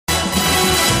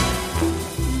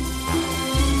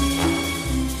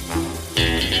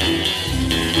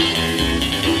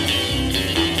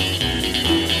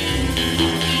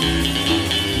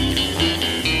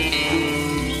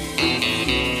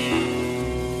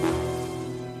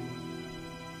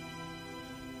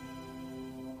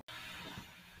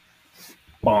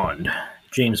Bond,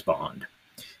 James Bond.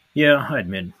 Yeah, I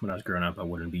admit when I was growing up, I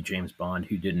wouldn't be James Bond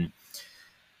who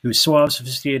was suave,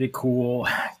 sophisticated, cool,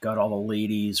 got all the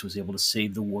ladies, was able to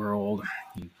save the world.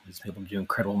 He was able to do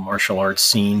incredible martial arts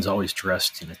scenes, always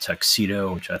dressed in a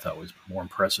tuxedo, which I thought was more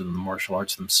impressive than the martial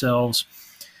arts themselves.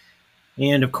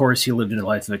 And of course, he lived in a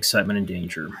life of excitement and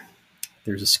danger.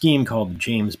 There's a scheme called the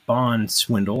James Bond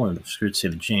swindle, and I should say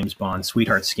the James Bond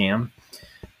sweetheart scam,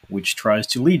 which tries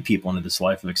to lead people into this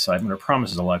life of excitement or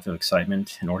promises a life of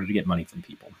excitement in order to get money from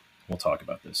people. We'll talk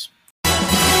about this.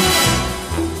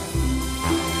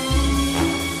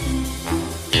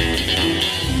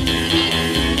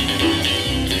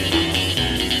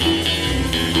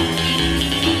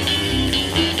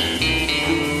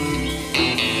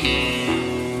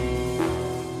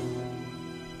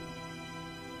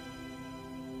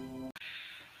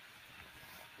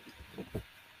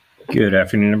 Good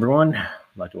afternoon, everyone.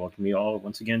 I'd like to welcome you all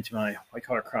once again to my White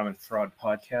Collar Crime and Fraud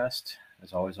podcast.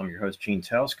 As always, I'm your host, Gene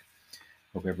Tausk.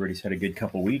 Hope everybody's had a good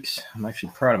couple weeks. I'm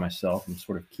actually proud of myself. I'm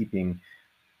sort of keeping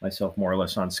myself more or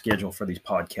less on schedule for these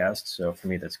podcasts. So for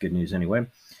me, that's good news anyway.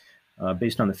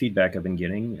 Based on the feedback I've been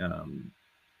getting,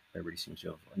 everybody seems to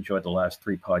have enjoyed the last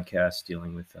three podcasts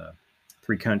dealing with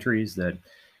three countries that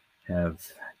have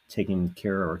taken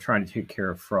care or trying to take care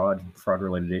of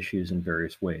fraud-related issues in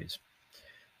various ways.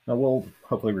 We'll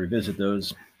hopefully revisit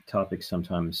those topics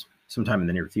sometime in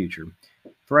the near future.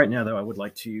 For right now, though, I would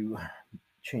like to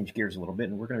change gears a little bit,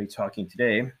 and we're going to be talking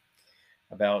today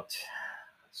about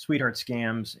sweetheart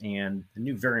scams and the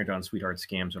new variant on sweetheart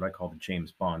scams, what I call the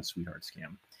James Bond sweetheart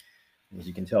scam. As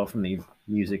you can tell from the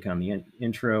music on the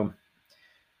intro,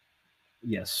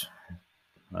 yes,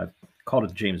 I've called it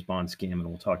the James Bond scam, and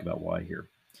we'll talk about why here.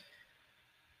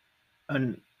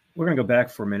 And we're going to go back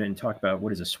for a minute and talk about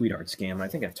what is a sweetheart scam. And I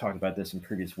think I've talked about this in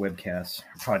previous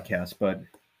podcasts, but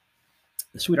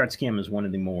the sweetheart scam is one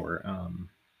of the more,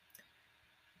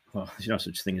 there's no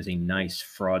such thing as a nice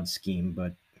fraud scheme,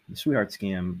 but the sweetheart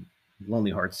scam, lonely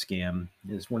heart scam,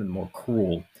 is one of the more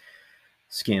cruel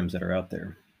scams that are out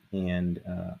there. And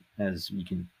as you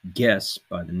can guess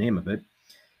by the name of it,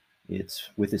 it's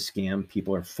with a scam,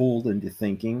 people are fooled into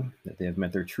thinking that they have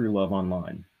met their true love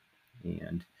online.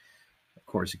 And of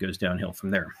course, it goes downhill from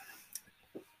there.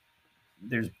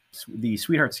 The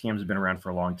sweetheart scams have been around for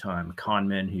a long time. Con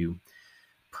men who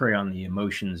prey on the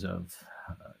emotions of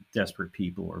desperate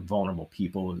people or vulnerable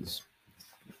people has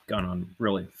gone on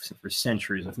really for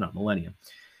centuries, if not millennia.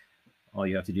 All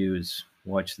you have to do is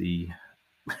watch the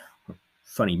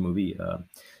funny movie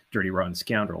Dirty Rotten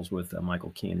Scoundrels with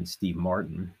Michael Caine and Steve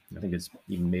Martin. I think it's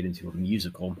even made into a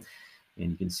musical.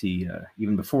 And you can see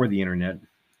even before the internet,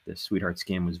 the sweetheart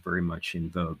scam was very much in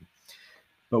vogue.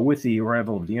 But with the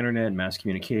arrival of the internet, mass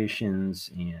communications,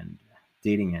 and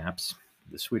dating apps,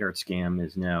 the sweetheart scam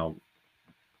is now,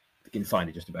 you can find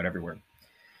it just about everywhere.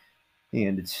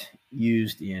 And it's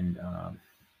used in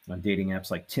on dating apps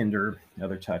like Tinder,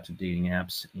 other types of dating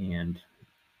apps. And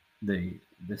the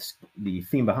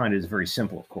theme behind it is very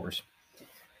simple, of course.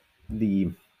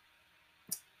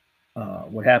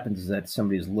 What happens is that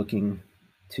somebody is looking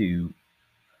to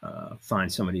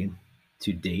find somebody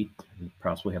to date,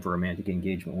 possibly have a romantic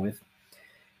engagement with.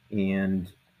 And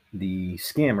the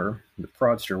scammer, the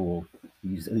fraudster, will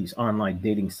use these online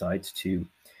dating sites to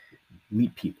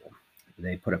meet people.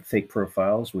 They put up fake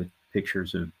profiles with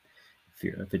pictures of,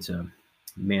 if it's a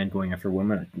man going after a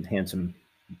woman, a handsome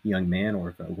young man, or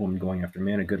if a woman going after a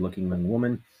man, a good-looking young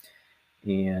woman.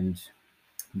 And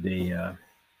they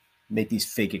make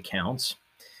these fake accounts.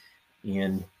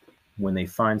 And when they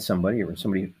find somebody, or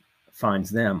somebody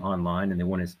finds them online and they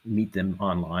want to meet them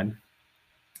online,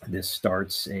 this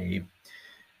starts the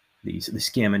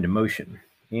scam into motion.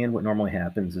 And what normally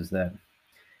happens is that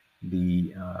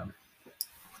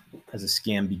as a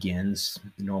scam begins,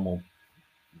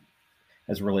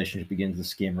 as a relationship begins, the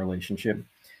scam relationship,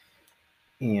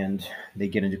 and they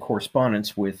get into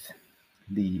correspondence with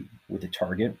the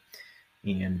target,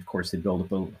 and of course they build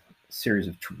up a series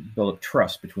of build up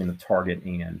trust between the target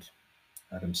and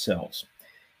themselves.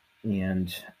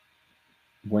 And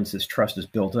once this trust is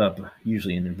built up,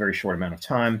 usually in a very short amount of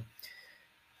time,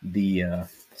 the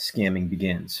scamming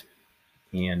begins.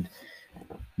 And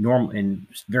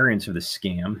variants of the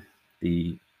scam,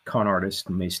 the con artist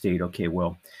may state, okay,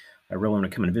 well, I really want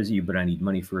to come and visit you, but I need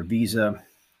money for a visa.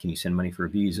 Can you send money for a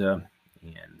visa?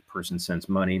 And the person sends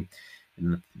money.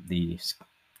 And the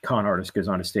con artist goes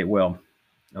on to state, well,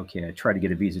 okay, I tried to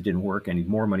get a visa, didn't work. I need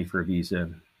more money for a visa.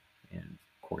 And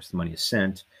of course, the money is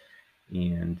sent,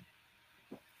 and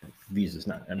visa is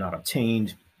not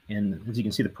obtained. And as you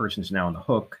can see, the person is now on the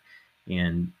hook,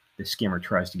 and the scammer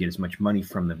tries to get as much money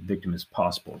from the victim as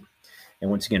possible. And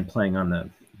once again, playing on the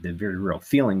very real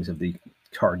feelings of the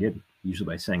target, usually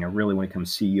by saying, I really want to come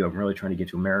see you. I'm really trying to get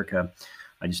to America.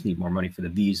 I just need more money for the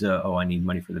visa. Oh, I need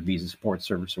money for the visa support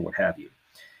service or what have you.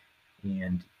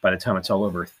 And by the time it's all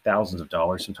over, thousands of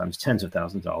dollars, sometimes tens of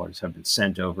thousands of dollars have been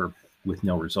sent over with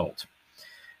no result.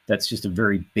 That's just a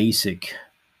very basic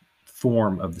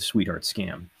form of the sweetheart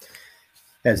scam.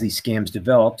 As these scams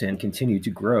developed and continued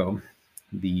to grow,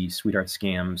 the sweetheart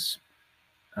scams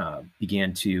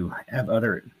began to have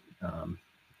other,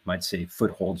 might say,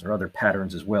 footholds or other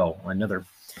patterns as well. Another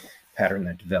pattern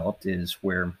that developed is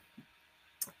where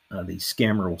the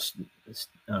scammer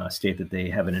will state that they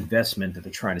have an investment that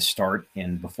they're trying to start,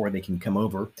 and before they can come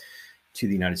over to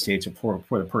the United States, or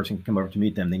before the person can come over to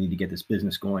meet them, they need to get this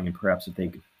business going. And perhaps if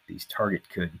these target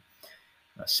could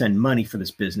send money for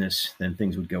this business, then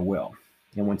things would go well.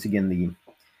 And once again, the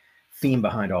theme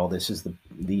behind all this is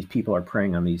these people are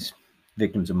preying on these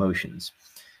victims' emotions.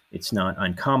 It's not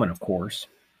uncommon, of course,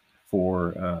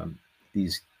 for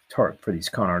these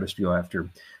con artists to go after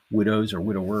widows or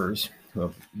widowers who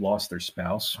have lost their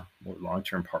spouse or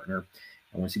long-term partner.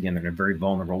 And once again, they're in a very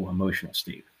vulnerable emotional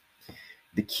state.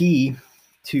 The key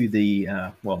to the,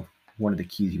 one of the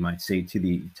keys, you might say, to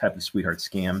the type of sweetheart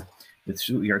scam, the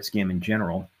sweetheart scam in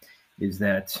general, is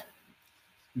that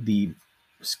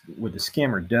what the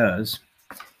scammer does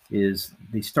is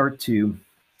they start to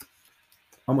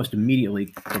almost immediately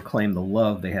proclaim the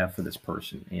love they have for this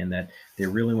person, and that they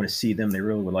really want to see them. They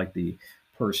really would like the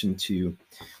person to,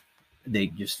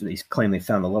 they claim they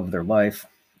found the love of their life.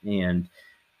 And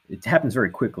it happens very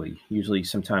quickly, usually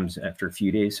sometimes after a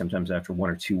few days, sometimes after 1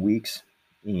 or 2 weeks.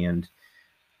 And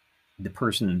the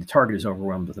target is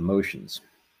overwhelmed with emotions.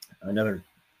 Another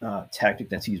tactic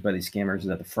that's used by these scammers is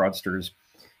that the fraudsters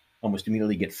almost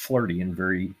immediately get flirty and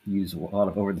use a lot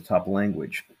of over-the-top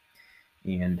language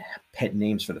and pet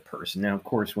names for the person. Now, of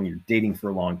course, when you're dating for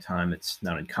a long time, it's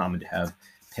not uncommon to have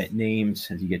pet names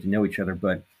as you get to know each other.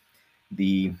 But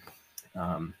the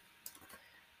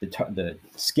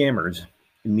scammers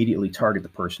immediately target the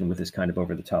person with this kind of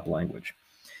over-the-top language.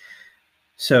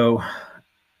 So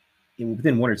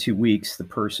within 1 or 2 weeks, the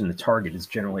target, is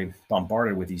generally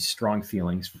bombarded with these strong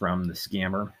feelings from the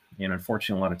scammer. And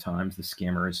unfortunately, a lot of times the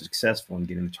scammer is successful in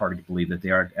getting the target to believe that they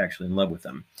are actually in love with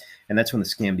them. And that's when the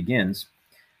scam begins,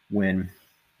 when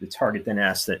the target then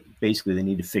asks that basically they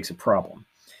need to fix a problem.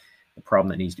 The problem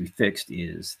that needs to be fixed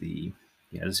is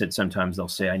as I said, sometimes they'll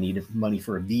say, I need money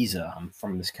for a visa. I'm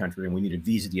from this country and we need a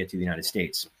visa to get to the United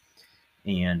States.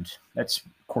 And that's,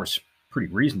 of course,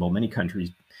 pretty reasonable. Many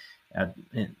countries,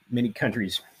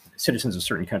 citizens of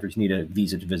certain countries need a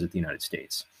visa to visit the United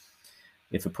States.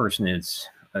 If a person is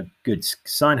a good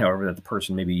sign, however, that the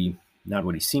person may be not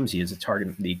what he seems he is,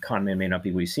 the con man may not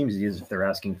be what he seems he is if they're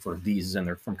asking for visas and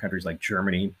they're from countries like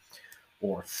Germany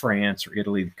or France or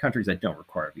Italy, countries that don't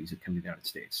require a visa to come to the United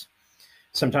States.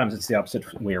 Sometimes it's the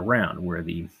opposite way around, where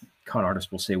the con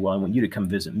artist will say, well, I want you to come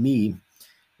visit me,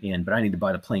 but I need to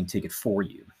buy the plane ticket for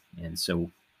you. And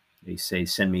so they say,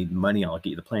 send me the money, I'll get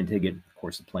you the plane ticket. Of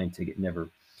course, the plane ticket never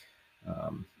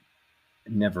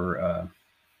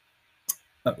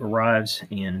arrives.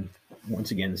 And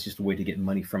once again, it's just a way to get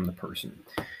money from the person.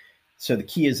 So the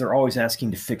key is they're always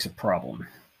asking to fix a problem.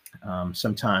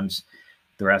 Sometimes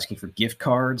they're asking for gift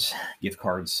cards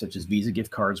such as Visa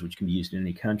gift cards, which can be used in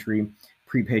any country,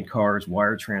 prepaid cards,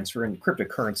 wire transfer, and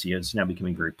cryptocurrency is now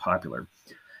becoming very popular.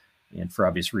 And for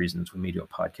obvious reasons, we may do a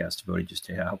podcast devoted just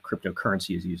to how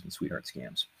cryptocurrency is used in sweetheart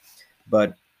scams.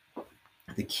 But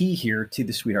the key here to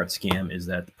the sweetheart scam is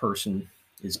that the person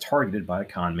is targeted by a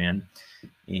con man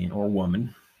or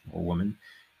woman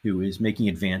who is making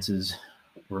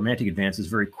romantic advances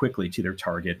very quickly to their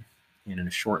target. And in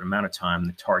a short amount of time,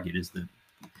 the target is the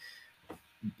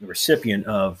recipient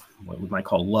of what we might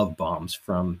call love bombs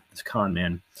from this con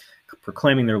man,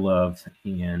 proclaiming their love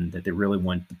and that they really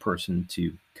want the person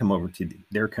to come over to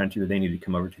their country, or they need to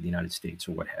come over to the United States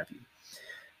or what have you.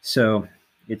 So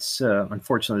it's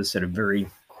unfortunately, this is a very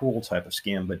cruel type of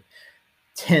scam, but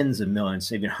tens of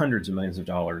millions, even hundreds of millions of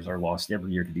dollars are lost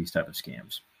every year to these type of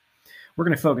scams. We're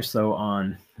going to focus, though,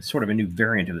 on sort of a new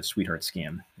variant of the sweetheart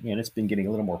scam, and it's been getting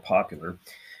a little more popular.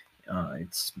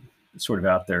 It's sort of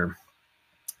out there.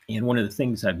 And one of the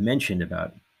things I've mentioned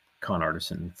about con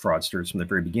artists and fraudsters from the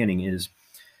very beginning is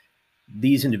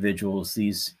these individuals,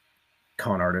 these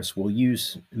con artists, will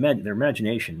use their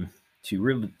imagination to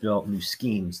really develop new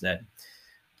schemes that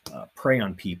prey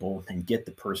on people and get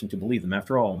the person to believe them.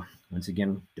 After all, once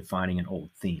again, defining an old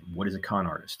theme. What is a con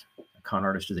artist? A con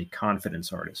artist is a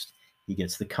confidence artist. He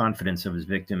gets the confidence of his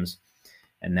victims,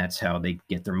 and that's how they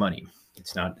get their money.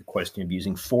 It's not a question of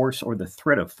using force or the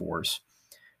threat of force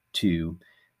to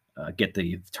get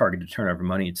the target to turn over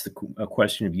money. It's a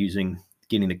question of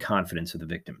getting the confidence of the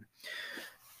victim.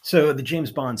 So the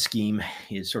James Bond scheme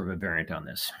is sort of a variant on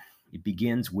this. It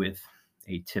begins with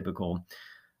a typical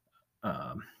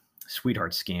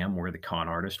sweetheart scam where the con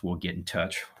artist will get in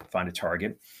touch, find a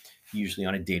target, usually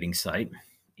on a dating site,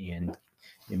 and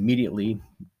immediately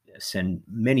send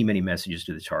many, many messages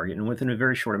to the target. And within a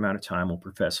very short amount of time will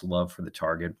profess love for the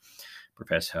target,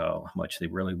 profess how much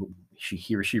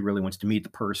he or she really wants to meet the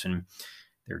person.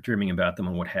 They're dreaming about them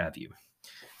and what have you.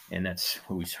 And that's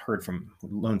what we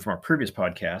learned from our previous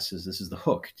podcasts is this is the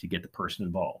hook to get the person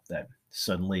involved, that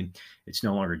suddenly it's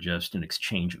no longer just an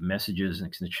exchange of messages, and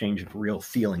it's an exchange of real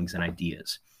feelings and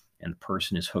ideas, and the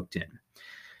person is hooked in.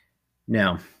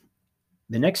 Now,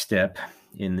 the next step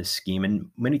in this scheme, and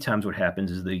many times what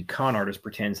happens is the con artist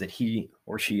pretends that he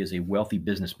or she is a wealthy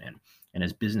businessman and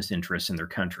has business interests in their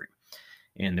country.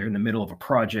 And they're in the middle of a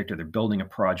project or they're building a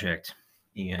project,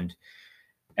 and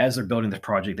as they're building the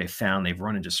project, they've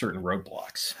run into certain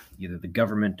roadblocks. Either the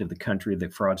government of the country the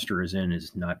fraudster is in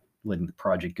is not letting the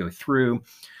project go through,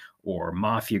 or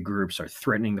mafia groups are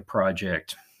threatening the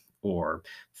project, or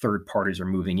third parties are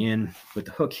moving in. But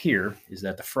the hook here is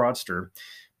that the fraudster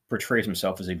portrays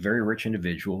himself as a very rich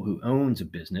individual who owns a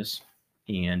business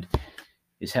and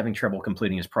is having trouble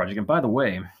completing his project. And by the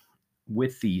way,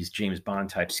 with these James Bond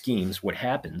type schemes, what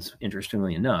happens,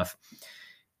 interestingly enough,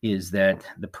 is that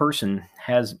the fraudster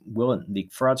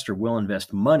will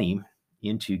invest money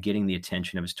into getting the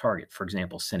attention of his target. For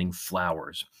example, sending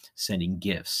flowers, sending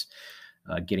gifts,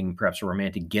 getting perhaps a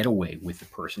romantic getaway with the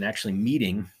person, actually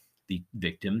meeting the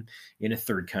victim in a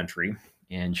third country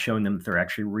and showing them that they're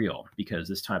actually real, because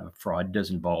this type of fraud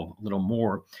does involve a little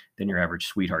more than your average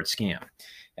sweetheart scam.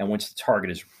 And once the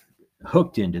target is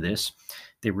hooked into this,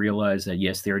 they realize that,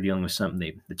 yes, they're dealing with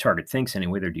something. The target thinks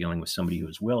anyway, they're dealing with somebody who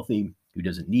is wealthy, who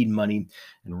doesn't need money,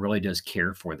 and really does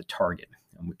care for the target,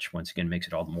 which once again makes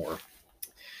it all the more,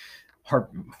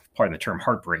 pardon the term,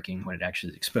 heartbreaking when it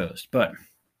actually is exposed. But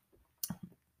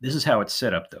this is how it's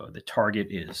set up, though. The target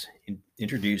is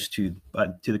introduced to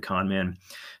the con man,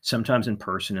 sometimes in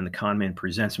person, and the con man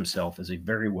presents himself as a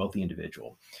very wealthy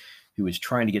individual who is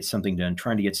trying to get something done,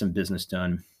 trying to get some business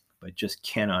done, but just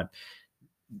cannot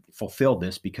fulfill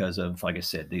this because of, like I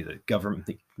said, the government.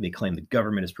 They claim the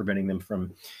government is preventing them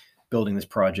from building this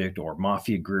project, or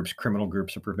mafia groups, criminal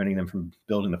groups are preventing them from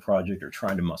building the project, or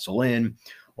trying to muscle in,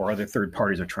 or other third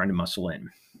parties are trying to muscle in.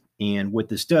 And what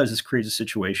this does is creates a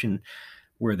situation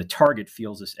where the target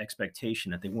feels this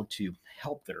expectation that they want to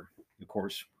help of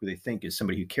course, who they think is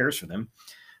somebody who cares for them,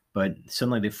 but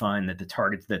suddenly they find that the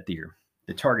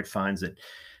target finds that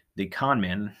the con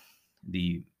man,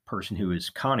 the person who is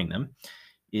conning them,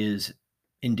 is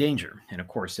in danger. And of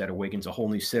course, that awakens a whole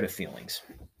new set of feelings.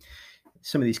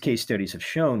 Some of these case studies have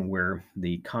shown where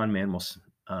the con man will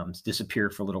disappear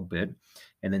for a little bit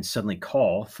and then suddenly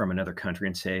call from another country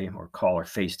and say, or call or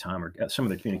FaceTime or some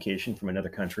of the communication from another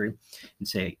country and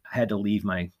say, I had to leave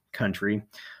my country.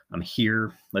 I'm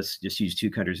here. Let's just use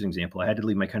two countries as an example. I had to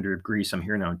leave my country of Greece. I'm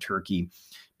here now in Turkey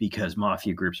because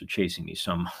mafia groups are chasing me.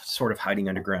 So I'm sort of hiding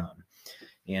underground.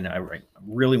 And I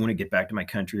really want to get back to my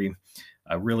country.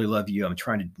 I really love you. I'm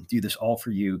trying to do this all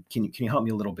for you. Can you help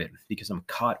me a little bit? Because I'm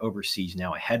caught overseas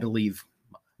now. I had to leave,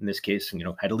 in this case, I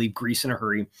had to leave Greece in a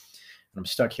hurry, and I'm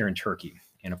stuck here in Turkey.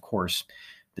 And of course,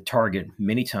 the target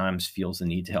many times feels the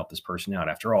need to help this person out.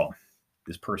 After all,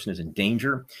 this person is in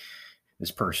danger.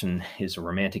 This person is a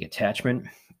romantic attachment.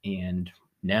 And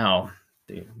now,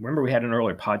 remember we had an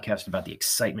earlier podcast about the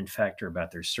excitement factor,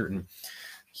 about there's certain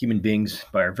human beings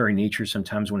by our very nature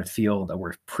sometimes want to feel that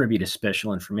we're privy to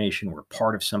special information, we're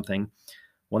part of something.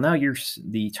 Well, now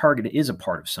the target is a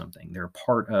part of something. They're a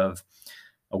part of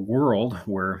a world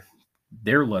where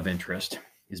their love interest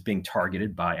is being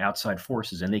targeted by outside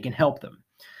forces, and they can help them.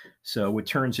 So it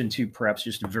turns into perhaps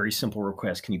just a very simple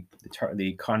request.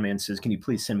 The con man says, can you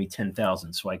please send me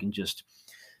 10,000 so I can just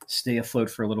stay afloat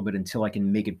for a little bit until I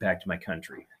can make it back to my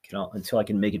country, until I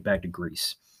can make it back to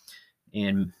Greece.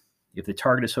 And if the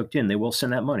target is hooked in, they will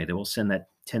send that money. They will send that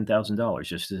 $10,000,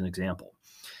 just as an example.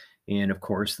 And of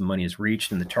course, the money is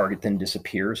reached, and the target then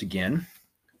disappears again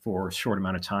for a short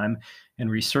amount of time and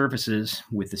resurfaces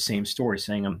with the same story,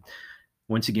 saying,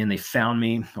 once again, they found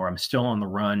me, or I'm still on the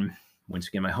run. Once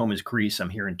again, my home is Greece. I'm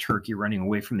here in Turkey running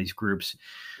away from these groups.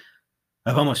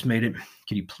 I've almost made it.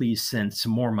 Could you please send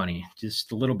some more money,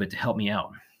 just a little bit, to help me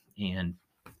out? And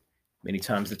many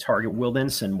times the target will then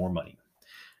send more money.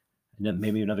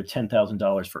 Maybe another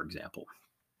 $10,000, for example.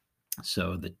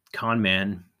 So the con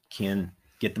man can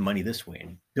get the money this way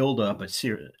and build up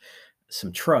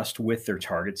some trust with their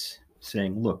targets,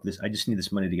 saying, look, I just need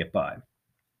this money to get by.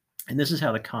 And this is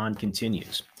how the con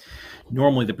continues.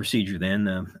 Normally, the procedure then,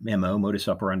 the MO, modus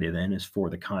operandi then, is for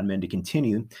the con men to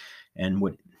continue. And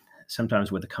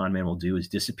sometimes what the con man will do is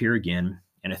disappear again,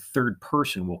 and a third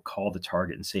person will call the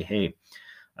target and say, hey,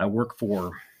 I work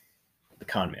for the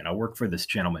con man. I work for this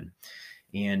gentleman.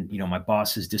 And, my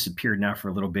boss has disappeared now for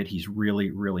a little bit. He's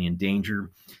really, really in danger.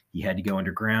 He had to go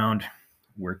underground.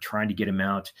 We're trying to get him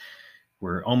out.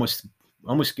 We're almost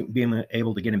being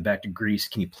able to get him back to Greece.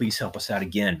 Can you please help us out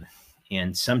again?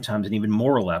 And sometimes in even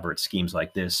more elaborate schemes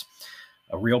like this,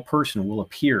 a real person will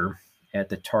appear at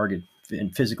the target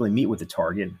and physically meet with the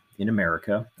target in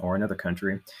America or another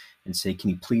country and say, can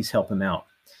you please help him out?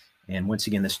 And once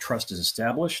again, this trust is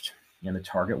established, and the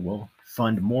target will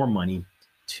fund more money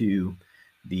to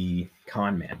the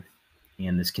con man.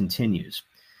 And this continues.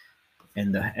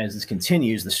 And as this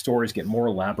continues, the stories get more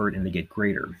elaborate and they get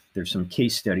greater. There's some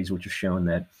case studies which have shown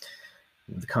that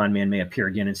the con man may appear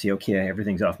again and say, okay,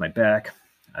 everything's off my back.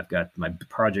 I've got my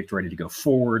project ready to go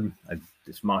forward.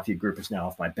 This mafia group is now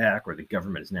off my back, or the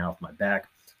government is now off my back.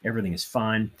 Everything is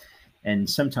fine. And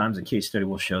sometimes a case study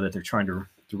will show that they're trying to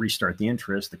restart the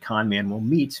interest. The con man will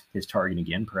meet his target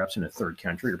again, perhaps in a third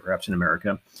country or perhaps in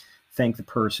America, thank the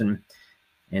person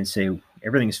and say,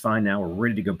 everything's fine now. We're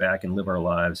ready to go back and live our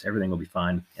lives. Everything will be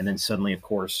fine. And then suddenly, of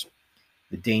course,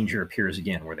 the danger appears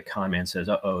again, where the con man says,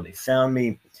 uh-oh, they found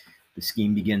me. The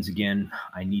scheme begins again.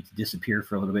 I need to disappear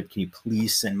for a little bit. Can you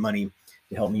please send money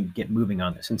to help me get moving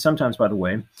on this? And sometimes, by the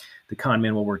way, the con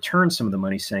man will return some of the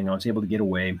money saying, I was able to get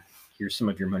away. Here's some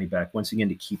of your money back, once again,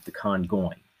 to keep the con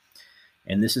going.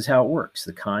 And this is how it works.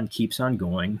 The con keeps on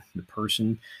going.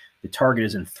 The target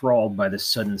is enthralled by this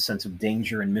sudden sense of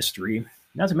danger and mystery.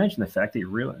 Not to mention the fact that you're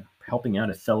really helping out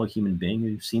a fellow human being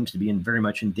who seems to be very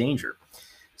much in danger.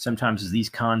 Sometimes as these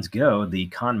cons go, the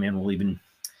con man will even,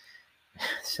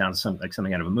 sounds like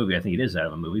something out of a movie. I think it is out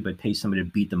of a movie, but pay somebody to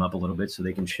beat them up a little bit so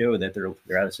they can show that they're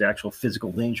out of actual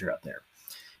physical danger out there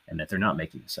and that they're not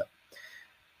making this up.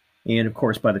 And of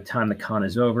course, by the time the con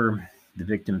is over, the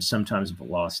victims sometimes have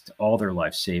lost all their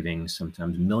life savings,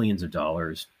 sometimes millions of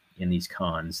dollars in these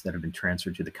cons that have been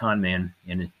transferred to the con man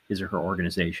and his or her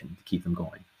organization to keep them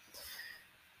going.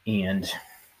 And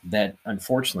that,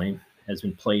 unfortunately, has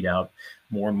been played out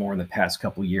more and more in the past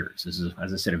couple of years. This is,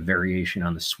 as I said, a variation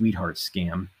on the sweetheart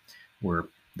scam, where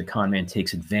the con man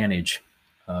takes advantage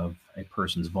of a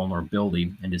person's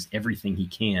vulnerability and does everything he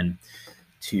can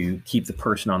to keep the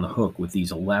person on the hook with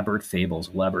these elaborate fables,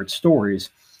 elaborate stories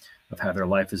of how their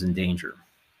life is in danger.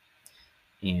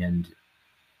 And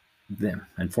then,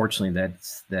 unfortunately,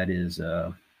 that is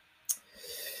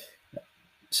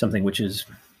something which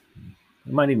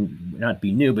might even not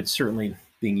be new, but certainly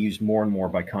being used more and more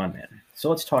by con men. So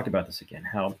let's talk about this again.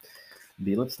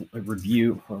 Let's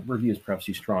review. Review is perhaps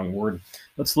too strong a word.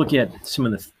 Let's look at some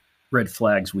of the red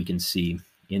flags we can see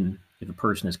if a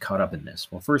person is caught up in this.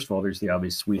 Well, first of all, there's the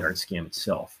obvious sweetheart scam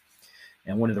itself.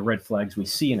 And one of the red flags we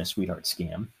see in a sweetheart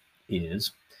scam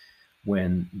is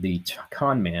when the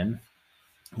con man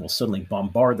will suddenly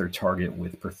bombard their target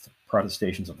with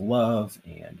protestations of love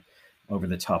and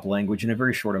over-the-top language in a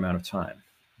very short amount of time.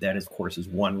 That, of course, is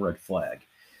one red flag.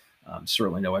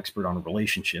 Certainly no expert on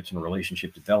relationships and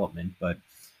relationship development, but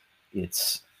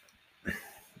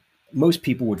most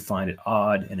people would find it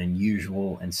odd and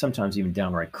unusual and sometimes even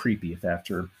downright creepy if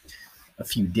after a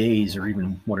few days or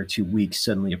even 1 or 2 weeks,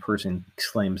 suddenly a person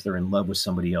exclaims they're in love with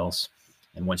somebody else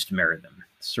and wants to marry them.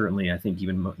 Certainly, I think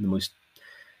even the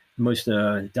most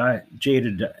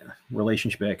jaded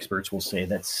relationship experts will say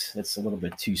that's a little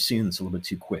bit too soon. It's a little bit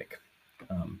too quick.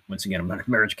 Once again, I'm not a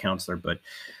marriage counselor, but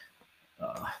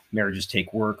marriages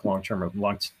take work.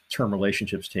 Long-term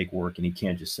relationships take work, and you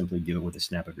can't just simply do it with a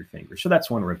snap of your fingers. So that's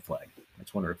one red flag.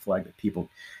 That's one red flag that people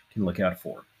can look out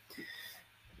for.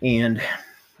 And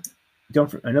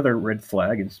another red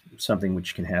flag is something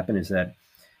which can happen is that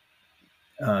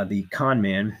the con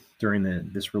man during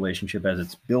this relationship, as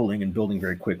it's building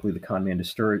very quickly, the con man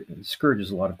discourages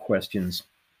a lot of questions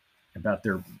about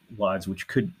their lives, which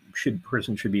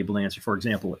person should be able to answer. For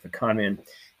example, if a con man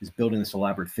is building this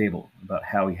elaborate fable about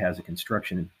how he's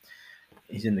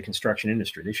in the construction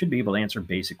industry, they should be able to answer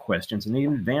basic questions and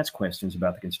even advanced questions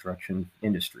about the construction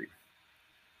industry.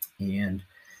 And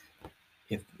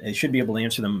if they should be able to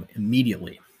answer them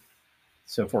immediately.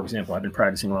 So, for example, I've been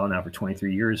practicing law now for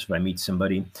 23 years. If I meet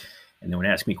somebody and they would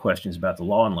ask me questions about the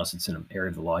law, unless it's in an area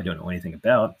of the law I don't know anything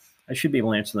about, I should be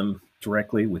able to answer them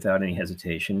directly without any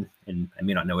hesitation. And I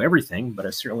may not know everything, but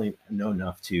I certainly know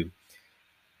enough to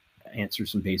answer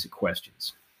some basic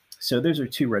questions. So those are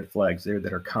two red flags there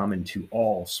that are common to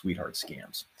all sweetheart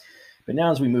scams. But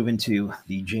now as we move into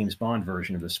the James Bond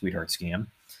version of the sweetheart scam,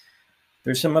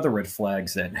 There's some other red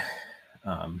flags that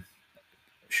um,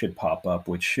 should pop up,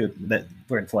 that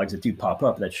red flags that do pop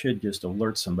up that should just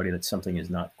alert somebody that something is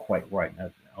not quite right,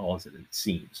 not all as it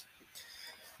seems.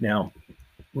 Now,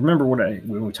 remember when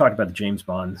we talked about the James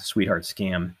Bond sweetheart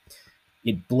scam,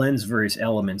 it blends various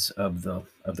elements of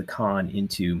the con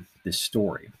into this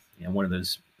story. And one of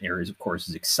those areas, of course,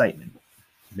 is excitement.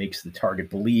 It makes the target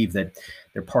believe that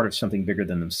they're part of something bigger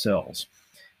than themselves,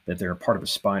 that they're a part of a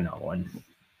spy novel. And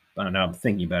now I'm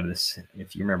thinking about this.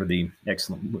 If you remember the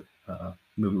excellent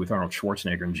movie with Arnold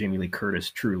Schwarzenegger and Jamie Lee Curtis,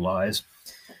 True Lies,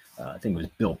 I think it was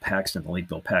Bill Paxton, the late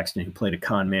Bill Paxton, who played a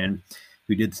con man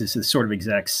who did this sort of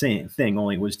exact same thing,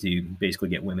 only it was to basically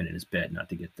get women in his bed, not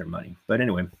to get their money. But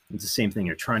anyway, it's the same thing.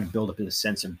 You're trying to build up a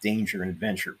sense of danger and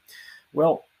adventure.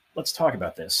 Well, let's talk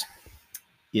about this.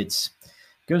 It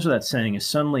goes without saying, is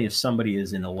suddenly if somebody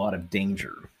is in a lot of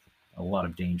danger,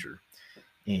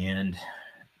 and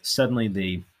suddenly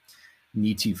they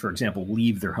need to, for example,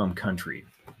 leave their home country.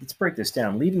 Let's break this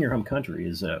down. Leaving your home country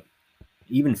is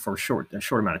even for a short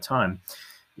amount of time,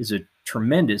 is a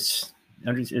tremendous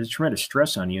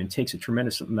stress on you and takes a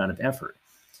tremendous amount of effort.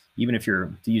 Even if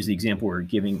you're, to use the example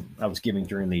I was giving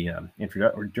during the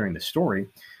introduction or during the story,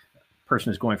 a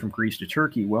person is going from Greece to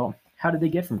Turkey. Well, how did they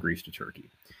get from Greece to Turkey?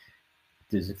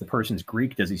 If the person's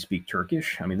Greek, does he speak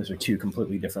Turkish? I mean, those are two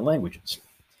completely different languages.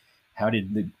 How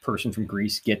did the person from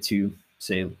Greece get to,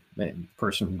 say, the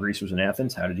person from Greece was in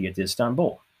Athens? How did he get to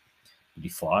Istanbul? Did he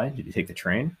fly? Did he take the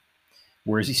train?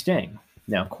 Where is he staying?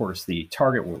 Now, of course, the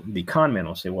con man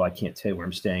will say, well, I can't tell you where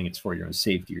I'm staying. It's for your own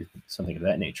safety or something of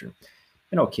that nature.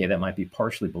 And okay, that might be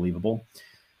partially believable.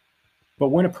 But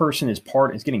when a person is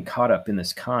getting caught up in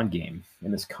this con game,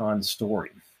 in this con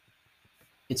story,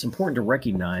 it's important to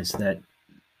recognize that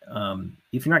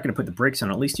if you're not going to put the brakes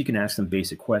on, at least you can ask them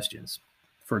basic questions.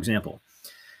 For example,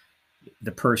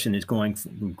 the person is going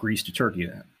from Greece to Turkey.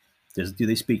 Do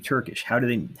they speak Turkish? How do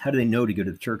they know to go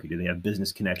to Turkey? Do they have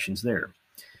business connections there?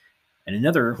 And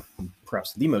another,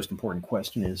 perhaps the most important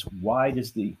question is, why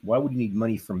would you need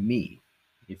money from me?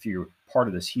 If you're part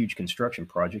of this huge construction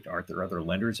project, aren't there other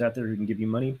lenders out there who can give you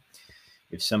money?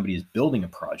 If somebody is building a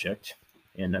project,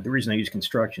 and the reason I use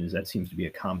construction is that seems to be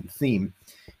a common theme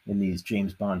in these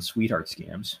James Bond sweetheart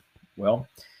scams. Well,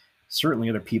 certainly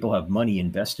other people have money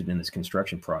invested in this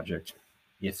construction project.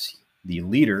 If the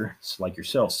leader, like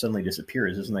yourself, suddenly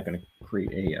disappears, isn't that going to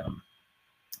create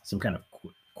some kind of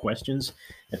questions,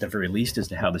 at the very least, as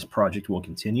to how this project will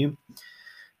continue?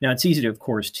 Now, it's easy, of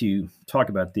course, to talk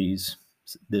about this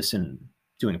in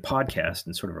doing a podcast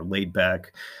in sort of a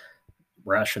laid-back,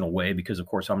 rational way, because, of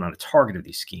course, I'm not a target of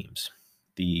these schemes.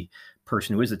 The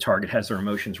person who is the target has their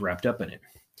emotions wrapped up in it.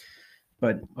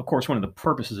 But, of course, one of the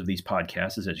purposes of these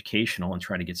podcasts is educational and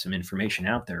trying to get some information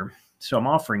out there. So I'm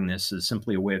offering this as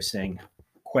simply a way of saying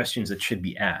questions that should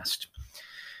be asked.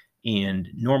 And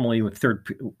normally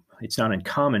it's not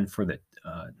uncommon for the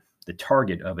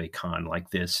target of a con like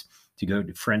this to go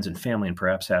to friends and family and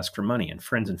perhaps ask for money. And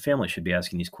friends and family should be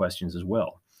asking these questions as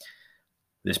well.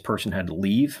 This person had to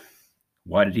leave.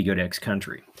 Why did he go to X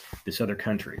country? This other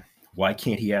country. Why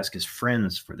can't he ask his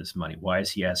friends for this money? Why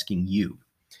is he asking you?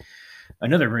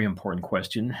 Another very important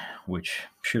question, which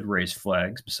should raise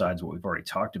flags besides what we've already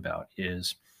talked about,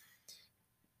 is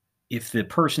if the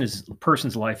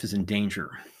person's life is in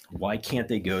danger, why can't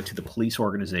they go to the police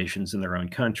organizations in their own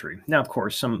country? Now, of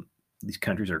course, some of these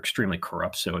countries are extremely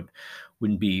corrupt, so it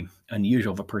wouldn't be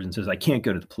unusual if a person says, I can't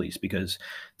go to the police because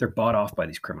they're bought off by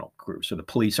these criminal groups, or the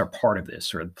police are part of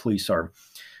this, or the police are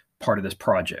part of this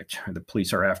project, or the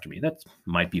police are after me. That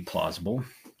might be plausible.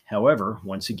 However,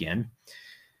 once again,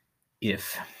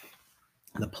 if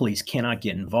the police cannot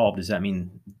get involved, does that mean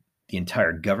the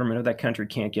entire government of that country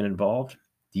can't get involved?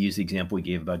 To use the example we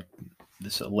gave about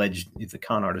this alleged, if the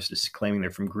con artist is claiming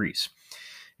they're from Greece,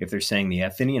 if they're saying the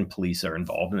Athenian police are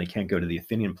involved and they can't go to the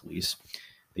Athenian police,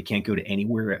 they can't go to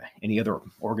any other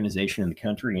organization in the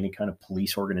country, any kind of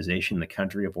police organization in the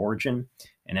country of origin,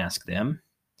 and ask them.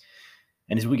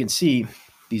 And as we can see,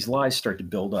 these lies start to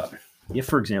build up. If,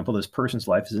 for example, this person's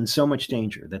life is in so much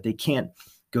danger that they can't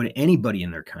go to anybody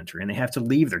in their country and they have to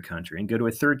leave their country and go to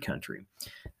a third country,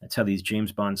 that's how these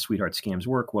James Bond sweetheart scams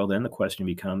work. Well, then the question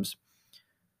becomes,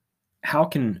 how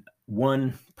can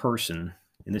one person,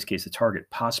 in this case the target,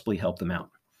 possibly help them out?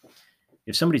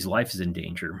 If somebody's life is in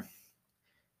danger,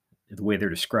 the way they're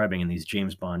describing in these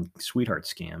James Bond sweetheart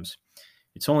scams,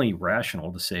 it's only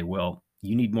rational to say, well,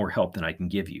 you need more help than I can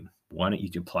give you. Why don't you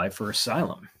apply for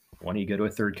asylum? Why don't you go to a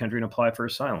third country and apply for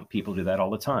asylum? People do that all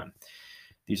the time.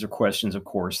 These are questions, of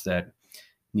course, that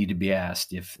need to be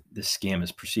asked if this scam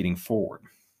is proceeding forward.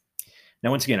 Now,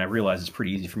 once again, I realize it's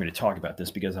pretty easy for me to talk about this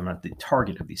because I'm not the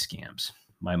target of these scams.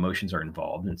 My emotions are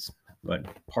involved. But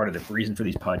part of the reason for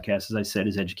these podcasts, as I said,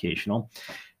 is educational.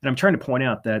 And I'm trying to point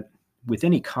out that with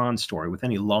any con story, with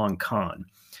any long con,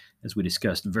 as we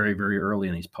discussed very, very early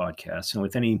in these podcasts, and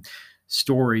with any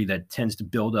story that tends to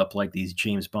build up like these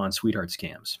James Bond sweetheart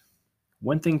scams,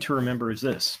 one thing to remember is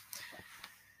this.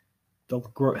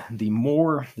 The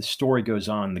more the story goes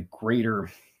on, the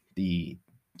greater the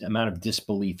amount of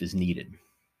disbelief is needed.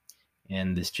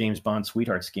 And this James Bond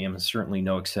sweetheart scam is certainly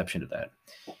no exception to that.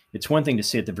 It's one thing to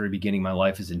say at the very beginning, my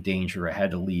life is in danger, I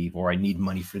had to leave, or I need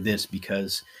money for this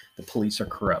because the police are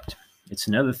corrupt. It's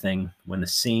another thing when the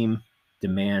same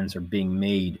demands are being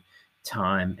made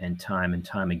time and time and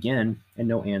time again, and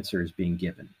no answer is being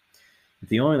given. If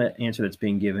the only answer that's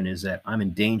being given is that I'm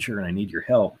in danger and I need your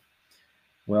help,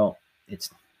 well, it's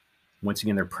once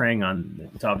again, they're preying on,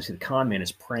 it's obviously the con man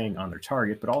is preying on their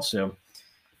target, but also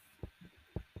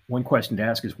one question to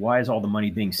ask is why is all the money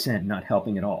being sent not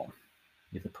helping at all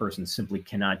if the person simply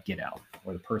cannot get out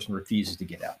or the person refuses to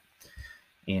get out?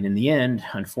 And in the end,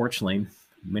 unfortunately,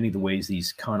 many of the ways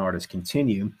these con artists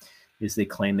continue is they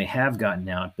claim they have gotten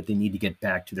out, but they need to get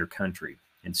back to their country.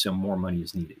 And so more money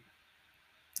is needed.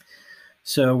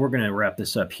 So we're going to wrap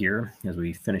this up here as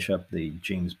we finish up the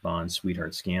James Bond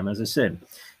sweetheart scam. As I said,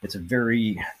 it's a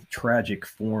very tragic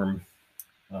form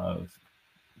of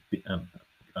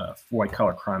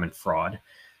white-collar crime and fraud,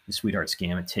 the sweetheart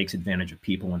scam. It takes advantage of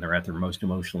people when they're at their most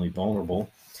emotionally vulnerable.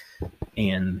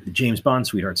 And the James Bond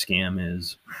sweetheart scam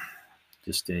is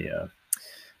just a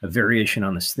variation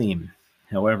on this theme.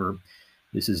 However,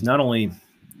 this is not only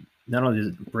does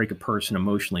it break a person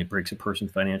emotionally, it breaks a person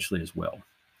financially as well.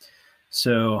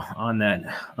 So on that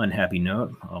unhappy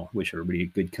note, I'll wish everybody a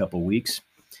good couple weeks.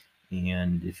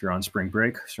 And if you're on spring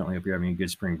break, certainly hope you're having a good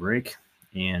spring break.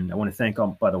 And I want to thank,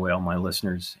 by the way, all my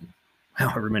listeners,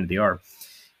 however many they are,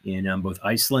 in both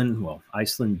Iceland,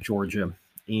 Georgia,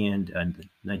 and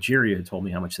Nigeria, who told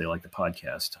me how much they like the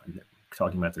podcast. I'm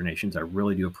talking about their nations. I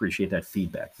really do appreciate that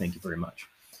feedback. Thank you very much.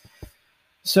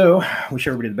 So wish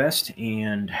everybody the best,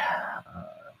 and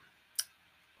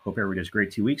hope everybody has a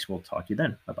great 2 weeks. We'll talk to you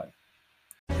then. Bye-bye.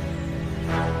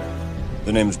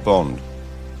 The name's Bond.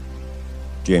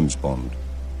 James Bond.